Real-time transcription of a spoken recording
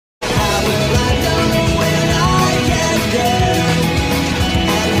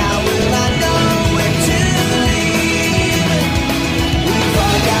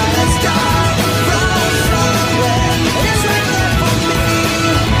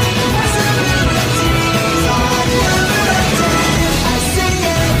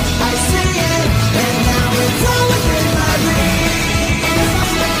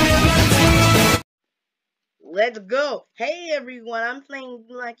Hey everyone, I'm playing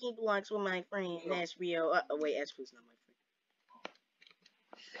Lucky Blocks with my friend Espio. Oh wait, Espio's not my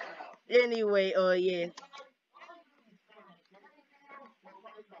friend. Anyway, oh yeah.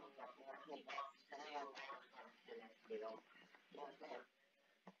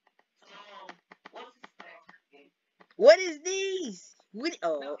 What is these? What?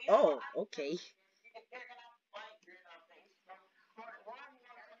 Oh, okay.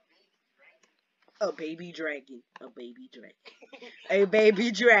 A baby dragon. A baby dragon. A baby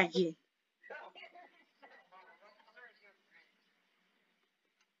dragon.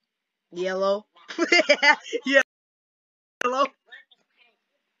 Yellow. Yellow.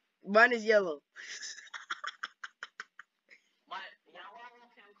 Mine is yellow.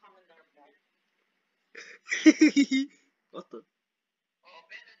 What the?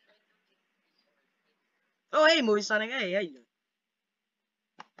 Oh, hey, movie Sonic. Hey, how you doing?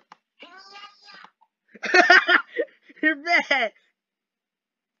 You're bad.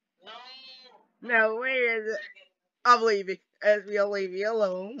 No, where is it? I'm leaving. Espio, leave me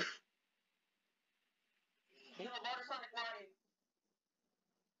alone.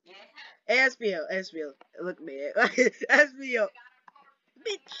 Espio, look man, Espio,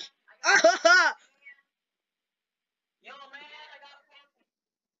 bitch.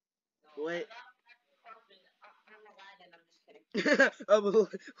 What? Oh,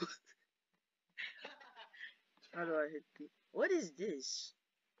 how do I hit the? What is this?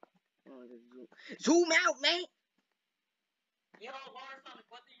 Oh, zoom out, man.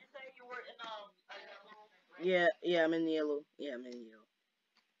 Yeah, I'm in yellow. Yeah, I'm in yellow.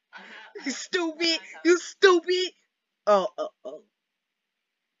 You stupid. You stupid. Oh. Uh-oh.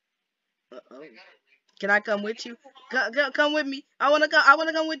 Can I come with you? Come with me. I wanna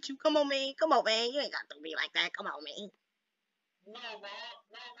come with you. Come on, man. Come on, man. You ain't got to be like that. Come on, man.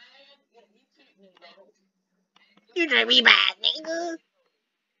 You treat me bad, nigga.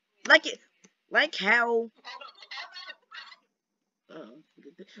 Like it. Like how?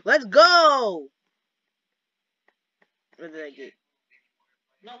 Let's go. What did I get?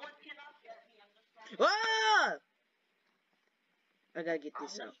 Ah! I gotta get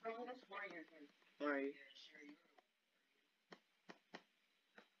this out. Alright.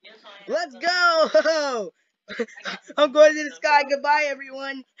 Let's go! I'm going to the sky. Goodbye,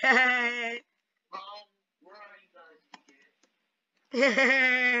 everyone.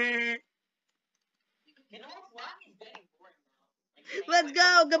 Let's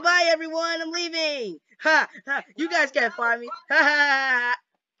go. Goodbye, everyone. I'm leaving. Ha! You guys can't find me. Ha!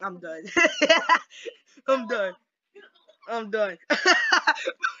 I'm done. I'm done. I'm done.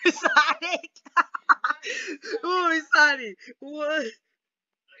 Sonic. Ooh, Sonic. What?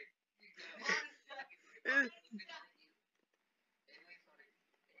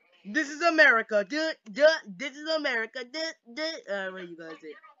 This is America. This is America. What are you gonna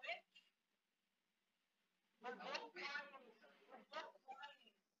say?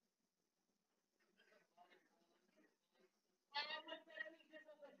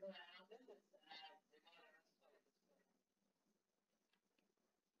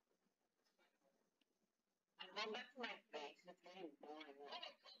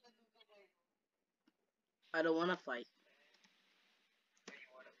 I don't want to fight.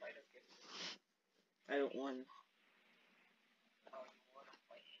 I don't want.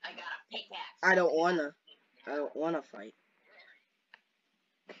 I don't wanna. I don't wanna fight.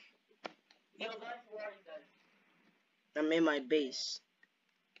 I'm in my base.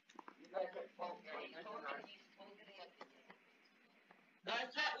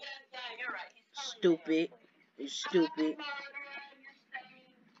 Stupid. You stupid.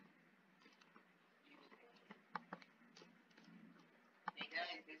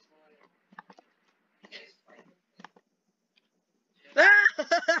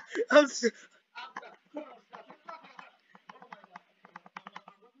 I'm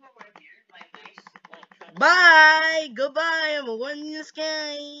Bye. Goodbye. I'm one in the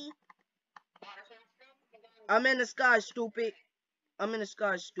sky. I'm in the sky, stupid. I'm in the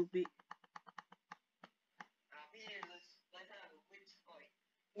sky, stupid.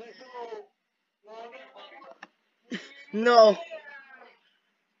 No.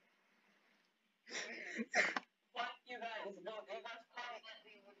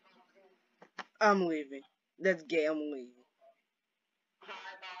 I'm leaving. That's gay. I'm leaving.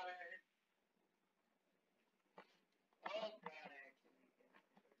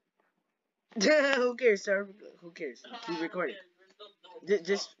 Who cares, sir? Who cares? Keep recording.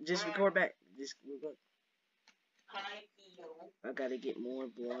 Just record back. Just record. I gotta get more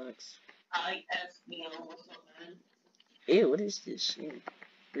blocks. Ew, what is this? Ew.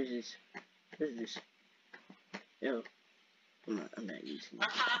 What is this? What is this? Ew. I'm not using it.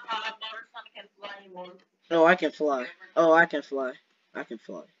 Oh, I can fly. Oh, I can fly. I can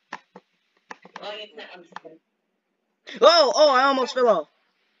fly. Oh, I almost fell off.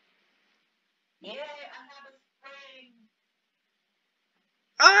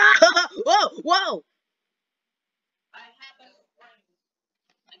 Ah! Whoa!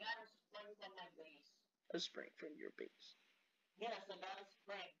 A spring from your base.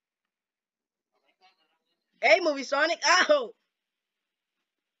 Hey, movie Sonic. Ow!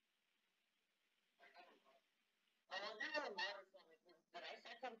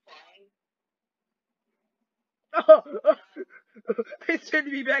 Oh, they sent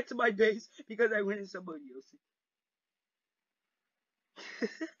me back to my base because I went in somebody else's.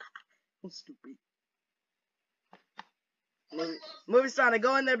 I'm stupid. Movie Sonic,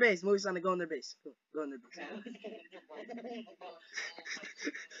 go in their base. Movie Sonic, go in their base. Go in their base.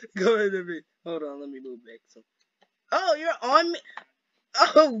 Go in their base. Hold on, let me move back. So. Oh, you're on me.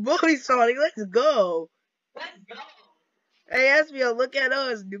 Oh, movie Sonic, let's go. Hey, Espio, look at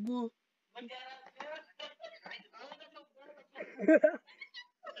us, nigga.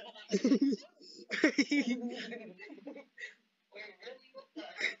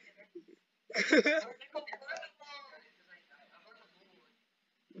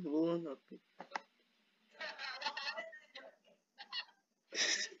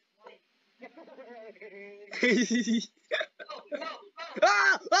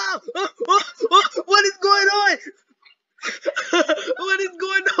 What is going on? What is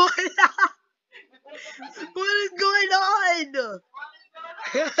going on? What is going on?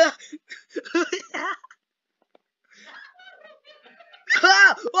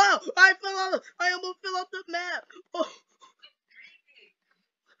 Whoa! I fell off. I almost fell off the map. Oh.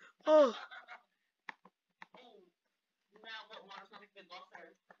 Oh.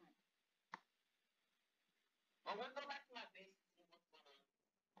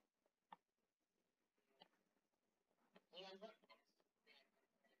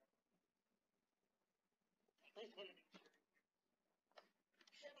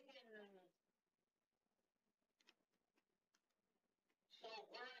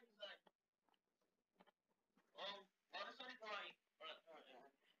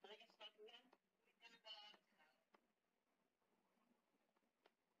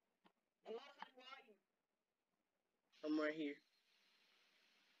 I'm right here.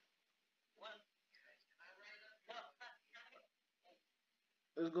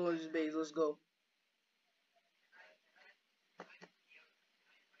 Let's go in this base. Let's go.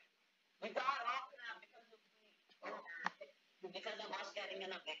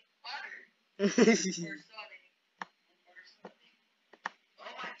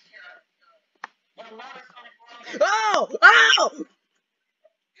 Oh! Oh!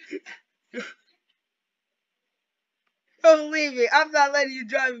 Don't leave me. I'm not letting you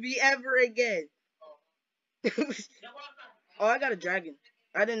drive me ever again. Oh, I got a dragon.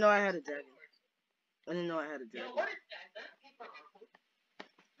 I didn't know I had a dragon. I didn't know I had a dragon.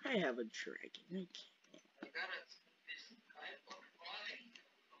 I have a dragon.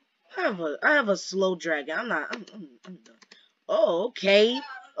 I have a slow dragon. I'm done. Oh, okay.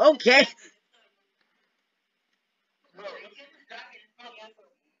 Okay.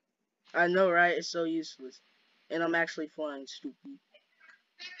 I know, right? It's so useless. And I'm actually flying, stupid.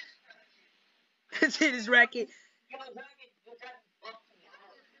 Let's hit his racket.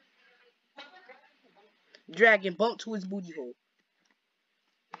 Dragon bump to his booty hole.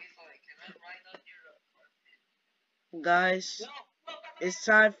 Guys, it's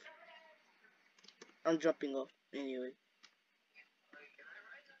time. I'm jumping off anyway.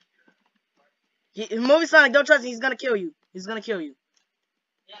 Movie Sonic, don't trust him. He's gonna kill you. He's gonna kill you.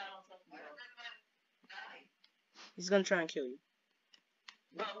 He's gonna try and kill you.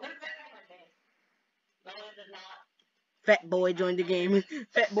 Fat boy joined the game.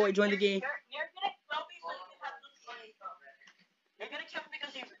 Fat boy joined the game.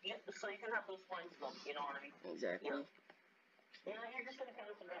 Exactly.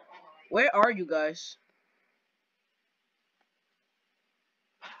 Where are you guys?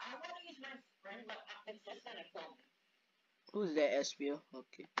 Who's that, Espio?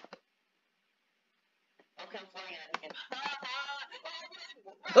 Okay.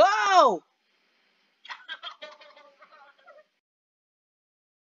 Oh!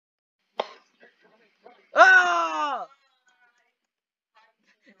 Oh!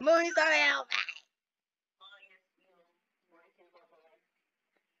 Movie's on help.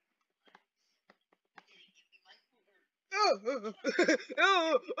 Oh,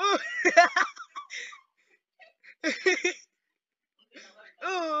 oh,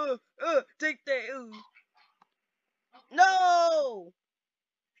 oh. Oh, take that. Ooh. No!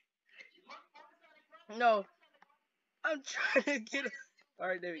 No, I'm trying to get it.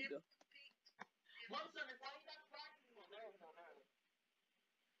 Alright, there we go.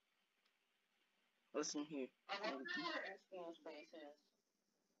 Listen here.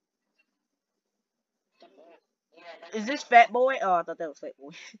 Is this Fat Boy? Oh, I thought that was Fat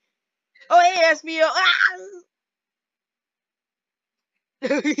Boy. Oh, hey, Espio.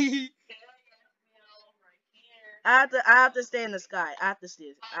 I have to stay in the sky. I have to stay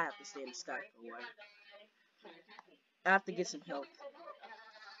in the sky for a while. I have to get some help.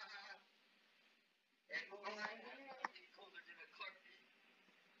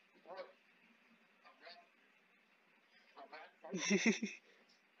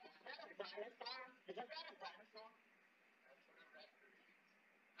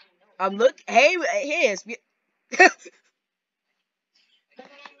 Hey, hey, Espio.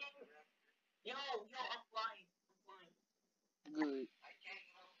 Good.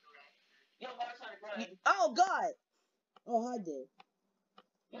 Oh God. Oh hi there.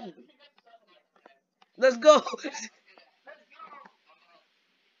 Let's go.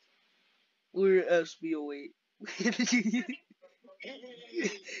 We're Espio. Wait.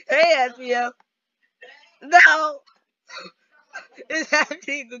 Hey, Espio. No, it's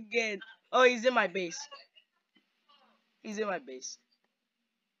happening again. Oh, he's in my base. He's in my base.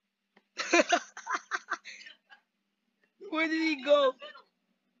 Where did he go?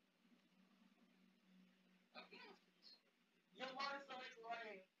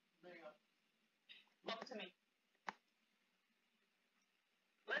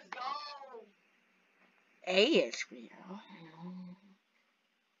 Hey, Espio.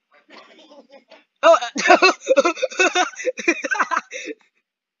 Oh,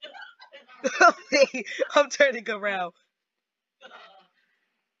 wait, I'm turning around.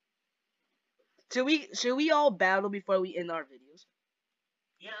 Should we all battle before we end our videos?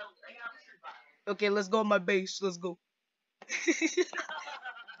 Okay, let's go on my base. Let's go.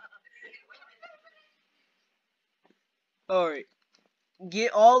 Alright.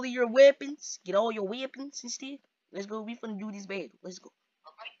 Get all of your weapons. Get all your weapons instead. Let's go. We finna do this battle. Let's go.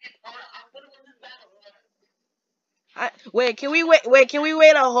 Wait, can we wait? Wait, can we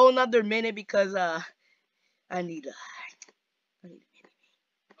wait a whole nother minute because I need a minute.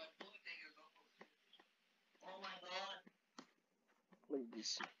 What is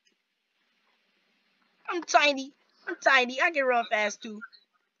this? I'm tiny. I'm tiny. I can run fast too.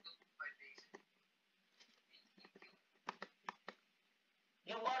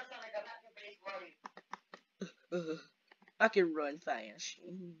 I can run fast.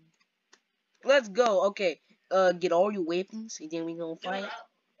 Let's go. Okay. Get all your weapons and then we gonna fight.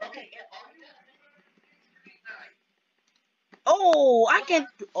 Oh, I can.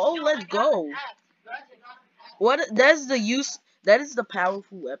 Oh, let's go. What? That's the use. That is the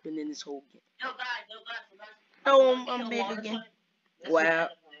powerful weapon in this whole game. Oh, I'm big again. Wow.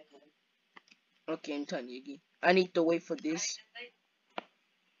 Okay, I'm tiny again. I need to wait for this.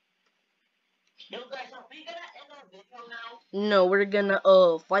 No, we're gonna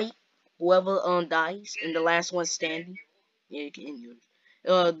fight whoever dies and the last one standing. Yeah, you can end yours.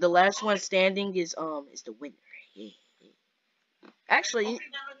 The last one standing is the winner. Yeah. Actually,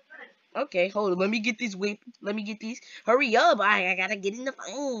 okay, hold on. Let me get these weapons. Let me get these. Hurry up! I gotta get in the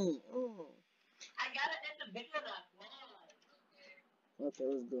fight. Okay,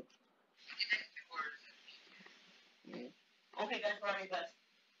 let's go. Yeah.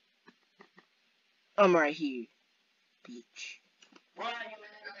 I'm right here, bitch.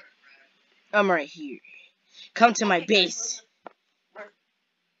 I'm right here. Come to my base.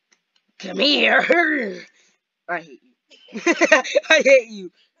 Come here. I hate you. I hate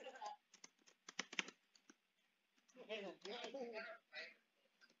you.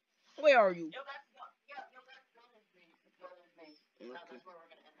 Where are you? Okay.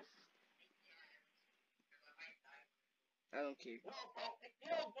 I don't care.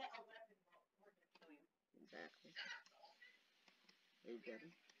 Exactly.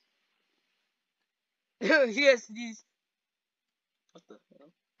 Exactly. Yes, these. What the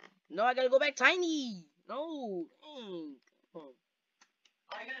hell? No, I gotta go back tiny. No. Dang. Oh.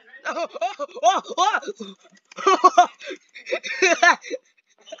 Oh, oh.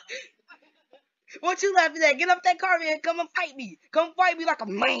 What you laughing at? Get up that car, man. Come and fight me. Come fight me like a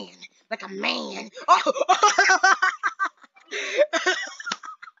man. Like a man. Oh.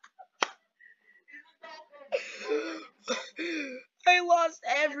 I lost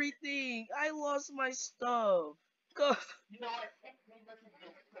everything. I lost my stuff. Go.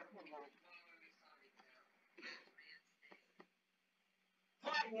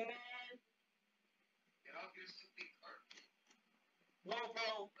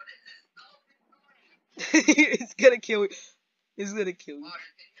 It's gonna kill you. It's gonna kill you.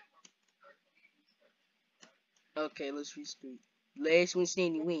 Okay, let's restart. Last one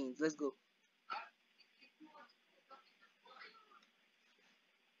standing wins. Let's go.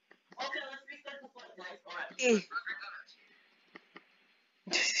 Eh.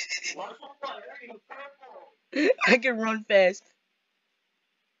 I can run fast.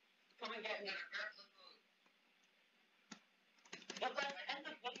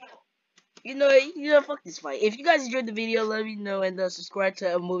 Fuck this fight. If you guys enjoyed the video, let me know and subscribe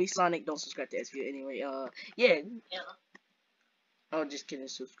to Movie Sonic. Don't subscribe to Espio anyway. Yeah. Oh, just kidding.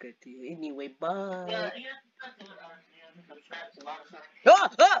 Subscribe to you anyway. Bye.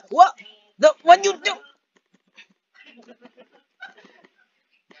 What? What you do?